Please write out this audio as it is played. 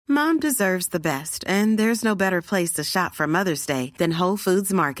Mom deserves the best, and there's no better place to shop for Mother's Day than Whole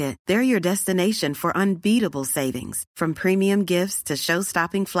Foods Market. They're your destination for unbeatable savings, from premium gifts to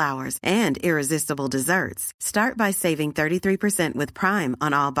show-stopping flowers and irresistible desserts. Start by saving 33% with Prime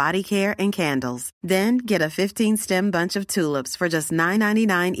on all body care and candles. Then get a 15-stem bunch of tulips for just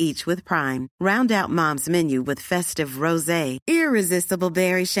 $9.99 each with Prime. Round out Mom's menu with festive rosé, irresistible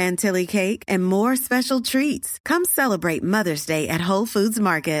berry chantilly cake, and more special treats. Come celebrate Mother's Day at Whole Foods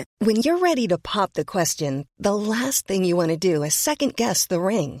Market. When you're ready to pop the question, the last thing you want to do is second-guess the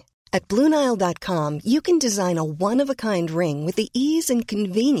ring. At BlueNile.com, you can design a one-of-a-kind ring with the ease and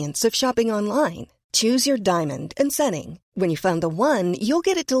convenience of shopping online. Choose your diamond and setting. When you find the one, you'll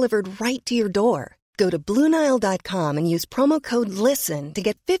get it delivered right to your door. Go to BlueNile.com and use promo code LISTEN to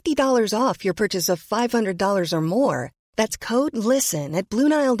get $50 off your purchase of $500 or more. That's code LISTEN at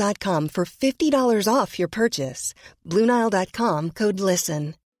BlueNile.com for $50 off your purchase. BlueNile.com, code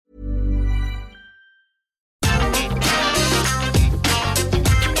LISTEN.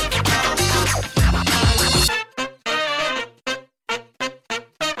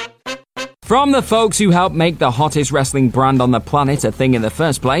 From the folks who helped make the hottest wrestling brand on the planet a thing in the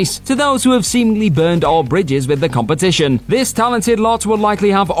first place, to those who have seemingly burned all bridges with the competition, this talented lot will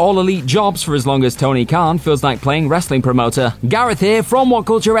likely have all elite jobs for as long as Tony Khan feels like playing wrestling promoter. Gareth here from What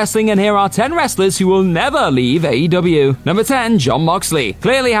Culture Wrestling, and here are 10 wrestlers who will never leave AEW. Number 10, Jon Moxley.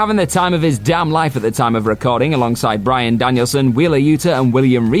 Clearly having the time of his damn life at the time of recording, alongside Bryan Danielson, Wheeler Yuta, and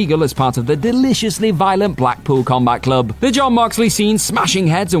William Regal as part of the deliciously violent Blackpool Combat Club. The Jon Moxley scene, smashing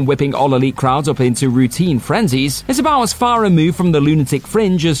heads and whipping all elite crowds up into routine frenzies, is about as far removed from the lunatic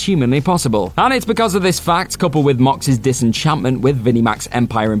fringe as humanly possible. And it's because of this fact, coupled with Mox's disenchantment with Vinnie Mac's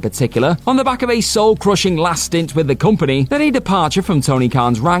empire in particular, on the back of a soul-crushing last stint with the company, that a departure from Tony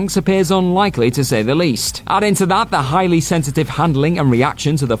Khan's ranks appears unlikely to say the least. Add into that the highly sensitive handling and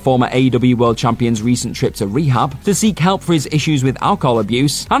reaction to the former AEW World Champion's recent trip to rehab to seek help for his issues with alcohol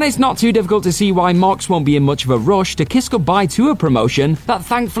abuse, and it's not too difficult to see why Mox won't be in much of a rush to kiss goodbye to a promotion that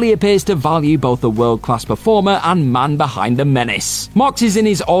thankfully appears to value both the world-class performer and man behind the menace. Mox is in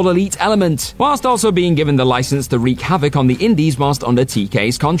his all-elite element, whilst also being given the license to wreak havoc on the indies whilst under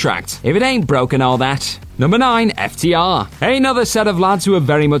TK's contract. If it ain't broken all that. Number 9, FTR. Another set of lads who have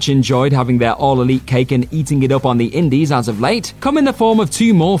very much enjoyed having their all-elite cake and eating it up on the indies as of late, come in the form of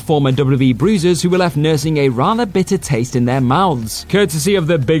 2 more former WWE bruisers who were left nursing a rather bitter taste in their mouths, courtesy of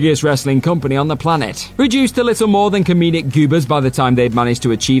the biggest wrestling company on the planet. Reduced to little more than comedic goobers by the time they'd managed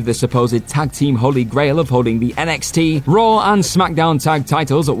to achieve the supposed tag team holy grail of holding the NXT, Raw, and SmackDown tag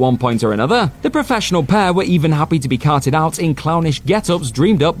titles at one point or another, the professional pair were even happy to be carted out in clownish get-ups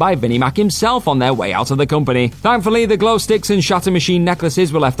dreamed up by Vinnie Mac himself on their way out of the company. Thankfully, the glow sticks and shatter machine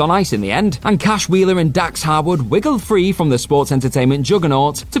necklaces were left on ice in the end, and Cash Wheeler and Dax Harwood wiggled free from the sports entertainment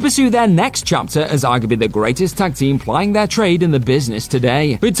juggernaut to pursue their next chapter as arguably the greatest tag team plying their trade in the business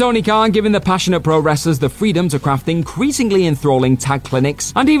today. With Tony Khan giving the passionate pro wrestlers the freedom to craft increasingly enthralling tag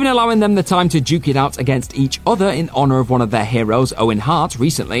clinics, and even allowing them the time to duke it out against each other in honor of one of their heroes, Owen Hart,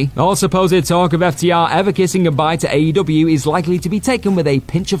 recently, all supposed talk of FTR ever kissing goodbye to AEW is likely to be taken with a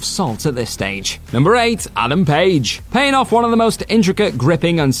pinch of salt at this stage. Number 8, Adam Page. Paying off one of the most intricate,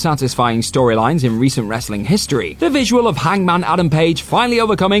 gripping, and satisfying storylines in recent wrestling history, the visual of Hangman Adam Page finally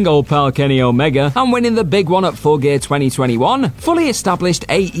overcoming old pal Kenny Omega and winning the big one at Full Gear 2021 fully established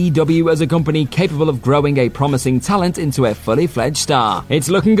AEW as a company capable of growing a promising talent into a fully fledged star. It's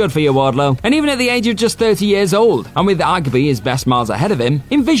looking good for you, Wardlow. And even at the age of just 30 years old, and with arguably his best miles ahead of him,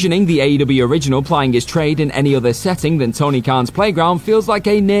 envisioning the AEW original plying his trade in any other setting than Tony Khan's playground feels like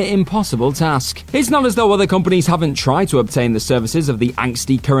a near impossible task. It's not as though other companies haven't tried to obtain the services of the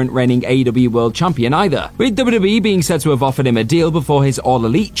angsty current reigning AEW World Champion either, with WWE being said to have offered him a deal before his All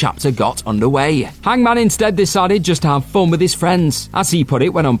Elite chapter got underway. Hangman instead decided just to have fun with his friends, as he put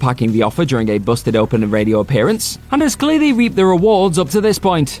it when unpacking the offer during a busted open radio appearance, and has clearly reaped the rewards up to this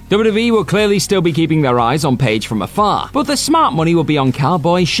point. WWE will clearly still be keeping their eyes on Page from afar, but the smart money will be on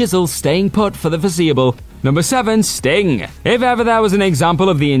Cowboy Shizzle staying put for the foreseeable. Number 7, Sting. If ever there was an example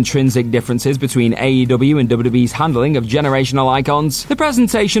of the intrinsic differences between AEW and WWE's handling of generational icons, the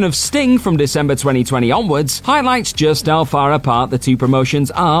presentation of Sting from December 2020 onwards highlights just how far apart the two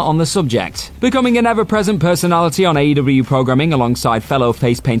promotions are on the subject. Becoming an ever-present personality on AEW programming alongside fellow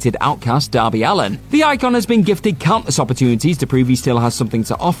face-painted outcast Darby Allin, the icon has been gifted countless opportunities to prove he still has something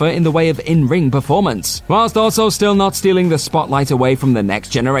to offer in the way of in-ring performance, whilst also still not stealing the spotlight away from the next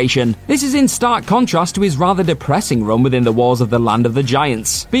generation. This is in stark contrast to his his rather depressing run within the walls of the land of the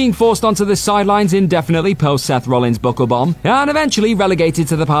Giants, being forced onto the sidelines indefinitely post Seth Rollins' buckle bomb, and eventually relegated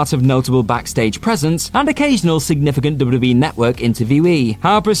to the part of notable backstage presence and occasional significant WWE Network interviewee.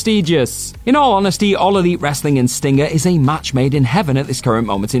 How prestigious. In all honesty, All Elite Wrestling and Stinger is a match made in heaven at this current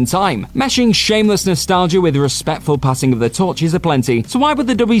moment in time. Meshing shameless nostalgia with respectful passing of the torch is aplenty, so why would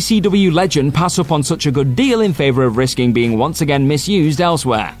the WCW legend pass up on such a good deal in favor of risking being once again misused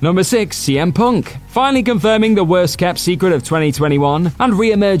elsewhere? Number 6, CM Punk. Finally confirming the worst-kept secret of 2021 and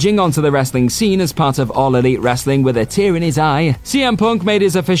re-emerging onto the wrestling scene as part of All Elite Wrestling with a tear in his eye, CM Punk made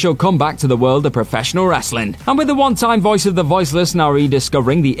his official comeback to the world of professional wrestling. And with the one-time voice of the voiceless now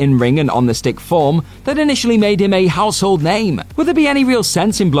rediscovering the in-ring and on-the-stick form that initially made him a household name, would there be any real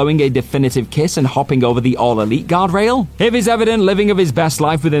sense in blowing a definitive kiss and hopping over the All Elite guardrail? If his evident living of his best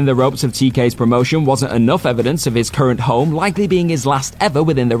life within the ropes of TK's promotion wasn't enough evidence of his current home likely being his last ever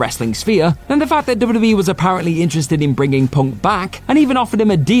within the wrestling sphere, then the fact that WWE was apparently interested in bringing Punk back and even offered him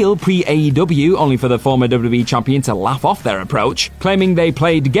a deal pre-AEW only for the former WWE champion to laugh off their approach, claiming they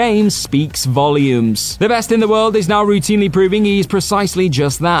played games, speaks volumes. The best in the world is now routinely proving he's precisely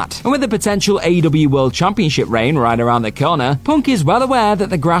just that. And with the potential AEW World Championship reign right around the corner, Punk is well aware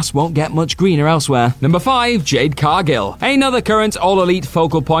that the grass won't get much greener elsewhere. Number 5, Jade Cargill. Another current All Elite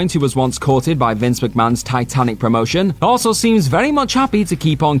focal point who was once courted by Vince McMahon's Titanic promotion, also seems very much happy to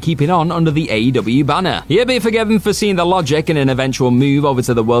keep on keeping on under the AEW banner. He'll be forgiven for seeing the logic in an eventual move over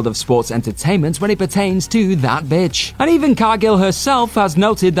to the world of sports entertainment when it pertains to that bitch. And even Cargill herself has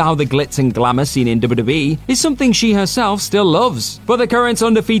noted how the glitz and glamour seen in WWE is something she herself still loves. But the current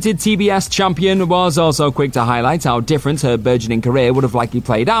undefeated TBS champion was also quick to highlight how different her burgeoning career would have likely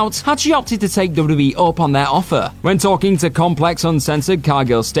played out had she opted to take WWE up on their offer. When talking to Complex Uncensored,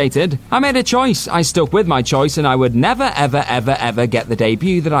 Cargill stated, "I made a choice, I stuck with my choice, and I would never ever get the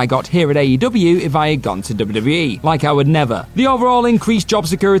debut that I got here at AEW if I had gone to WWE. Like I would never." The overall increased job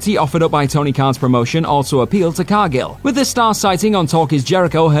security offered up by Tony Khan's promotion also appealed to Cargill, with the star citing on Talk Is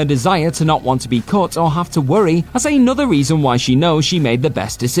Jericho her desire to not want to be cut or have to worry as another reason why she knows she made the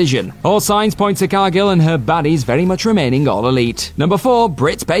best decision. All signs point to Cargill and her baddies very much remaining All Elite. Number 4,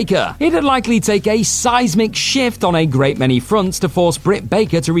 Britt Baker. It'd likely take a seismic shift on a great many fronts to force Britt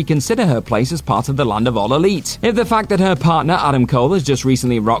Baker to reconsider her place as part of the land of All Elite. If the fact that her partner Adam Cole has just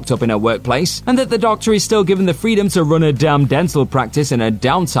recently rocked up in her workplace, and that the doctor is still given the freedom to run a damn dental practice in her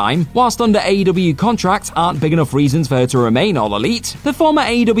downtime, whilst under AEW contract, aren't big enough reasons for her to remain All Elite, the former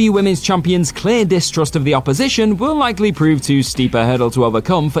AEW Women's Champion's clear distrust of the opposition will likely prove too steep a hurdle to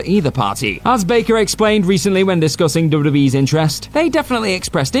overcome for either party. As Baker explained recently when discussing WWE's interest, they definitely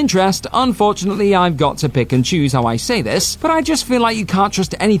expressed interest. Unfortunately, I've got to pick and choose how I say this, but I just feel like you can't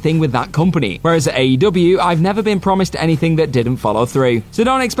trust anything with that company. Whereas at AEW, I've never been promised anything that didn't follow through. So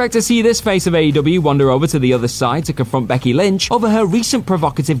don't expect to see this face of AEW wander over to the other side to confront Becky Lynch over her recent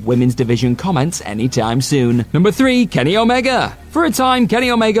provocative women's division comments anytime soon. Number 3, Kenny Omega. For a time,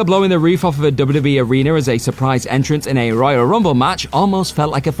 Kenny Omega blowing the roof off of a WWE arena as a surprise entrance in a Royal Rumble match almost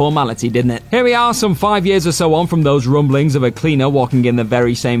felt like a formality, didn't it? Here we are, some 5 years or so on from those rumblings of a cleaner walking in the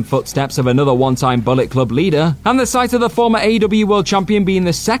very same footsteps of another one-time Bullet Club leader, and the sight of the former AEW World Champion being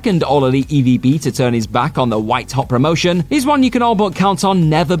the second All Elite EVP to turn his back on the white-hot promotion is one you can all but count on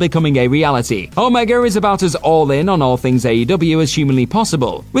never becoming a reality. Omega is about as all-in on all things AEW as humanly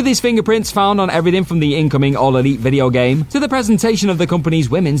possible, with his fingerprints found on everything from the incoming All Elite video game to the presentation of the company's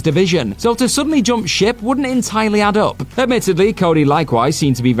women's division, so to suddenly jump ship wouldn't entirely add up. Admittedly, Cody likewise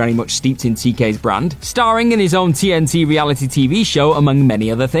seemed to be very much steeped in TK's brand, starring in his own TNT reality TV show among many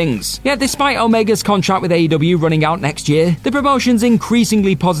other things. Yet despite Omega's contract with AEW running out next year, the promotion's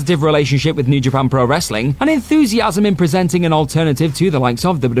increasingly positive relationship with New Japan Pro Wrestling and enthusiasm in presenting an alternative to the likes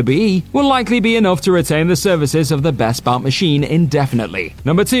of WWE will likely be enough to retain the services of the best bout machine indefinitely.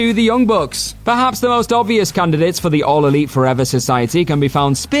 Number 2, the Young Bucks. Perhaps the most obvious candidates for the All Elite Forever Society can be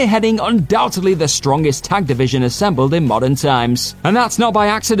found spearheading undoubtedly the strongest tag division assembled in modern times. And that's not by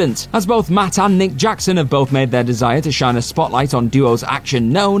accident, as both Matt and Nick Jackson have both made their desire to shine a spotlight on duos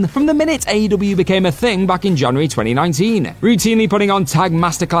action known from the minute AEW became a thing back in January 2019. Routinely putting on tag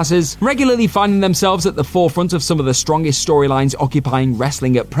masterclasses, regularly finding themselves at the forefront of some of the strongest storylines occupying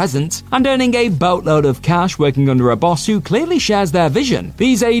wrestling at present, and earning a boatload of cash working under a boss who clearly shares their vision.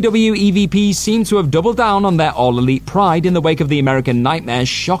 These AEW EVPs seem to have doubled down on their All Elite pride in the wake of the American Nightmare's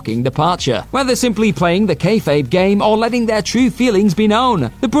shocking departure, whether simply playing the kayfabe game or letting their true feelings be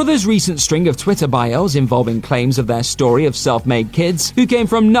known. The brothers' recent string of Twitter bios involving claims of their story of self-made kids who came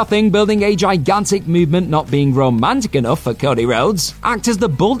from nothing, building a gigantic movement not being romantic enough for Cody Rhodes, act as the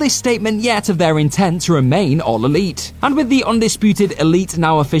boldest statement yet of their intent to remain All Elite. And with the undisputed Elite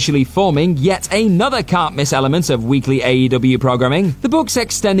now officially forming yet another can't-miss element of weekly AEW programming, the Bucks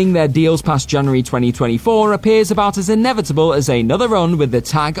extending their deals past January 2024 appears about as inevitable as another run with the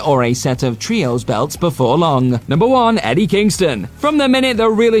tag or a set of trios belts before long. Number 1, Eddie Kingston. From the minute the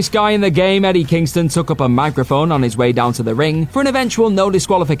realest guy in the game, Eddie Kingston took up a microphone on his way down to the ring for an eventual no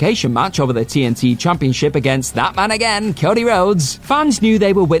disqualification match over the TNT Championship against that man again, Cody Rhodes, fans knew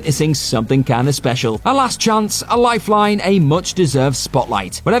they were witnessing something kind of special. A last chance, a lifeline, a much-deserved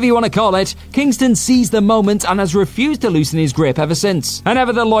spotlight. Whatever you want to call it, Kingston seized the moment and has refused to loosen his grip ever since. And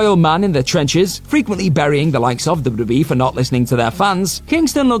ever the loyal man in the trenches, frequently burying the likes of WWE for not listening to their fans,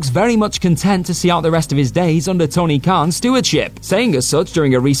 Kingston looks very much content to see out the rest of his days under Tony Khan's stewardship, saying as such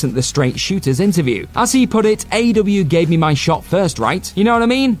during a recent The Straight Shooters interview. As he put it, AEW gave me my shot first, right? You know what I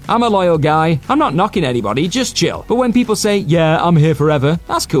mean? I'm a loyal guy. I'm not knocking anybody, just chill. But when people say, yeah, I'm here forever,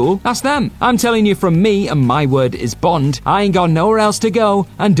 that's cool. That's them. I'm telling you from me, and my word is bond, I ain't got nowhere else to go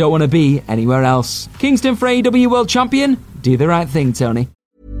and don't want to be anywhere else. Kingston for AEW World Champion? Do the right thing, Tony.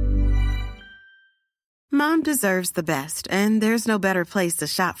 Mom deserves the best, and there's no better place to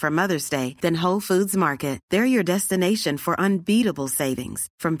shop for Mother's Day than Whole Foods Market. They're your destination for unbeatable savings,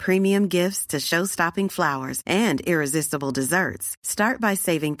 from premium gifts to show-stopping flowers and irresistible desserts. Start by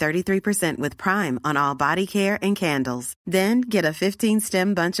saving 33% with Prime on all body care and candles. Then get a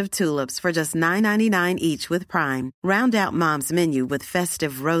 15-stem bunch of tulips for just $9.99 each with Prime. Round out Mom's menu with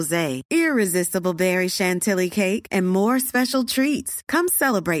festive rosé, irresistible berry chantilly cake, and more special treats. Come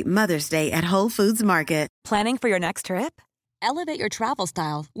celebrate Mother's Day at Whole Foods Market. Planning for your next trip? Elevate your travel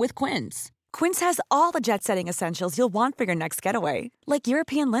style with Quince. Quince has all the jet-setting essentials you'll want for your next getaway, like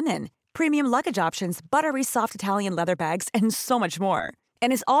European linen, premium luggage options, buttery soft Italian leather bags, and so much more.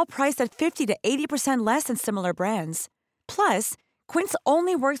 And is all priced at 50 to 80% less than similar brands. Plus, Quince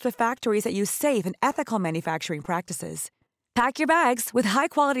only works with factories that use safe and ethical manufacturing practices. Pack your bags with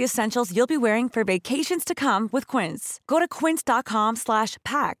high-quality essentials you'll be wearing for vacations to come with Quince. Go to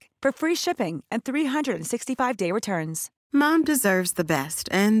quince.com/pack for free shipping and 365-day returns. Mom deserves the best,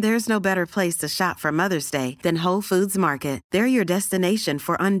 and there's no better place to shop for Mother's Day than Whole Foods Market. They're your destination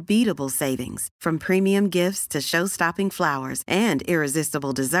for unbeatable savings, from premium gifts to show-stopping flowers and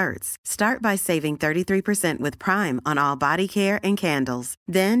irresistible desserts. Start by saving 33% with Prime on all body care and candles.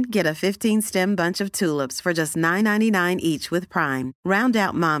 Then get a 15-stem bunch of tulips for just $9.99 each with Prime. Round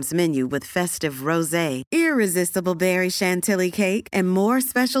out Mom's menu with festive rosé, irresistible berry chantilly cake, and more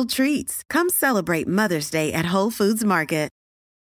special treats. Come celebrate Mother's Day at Whole Foods Market.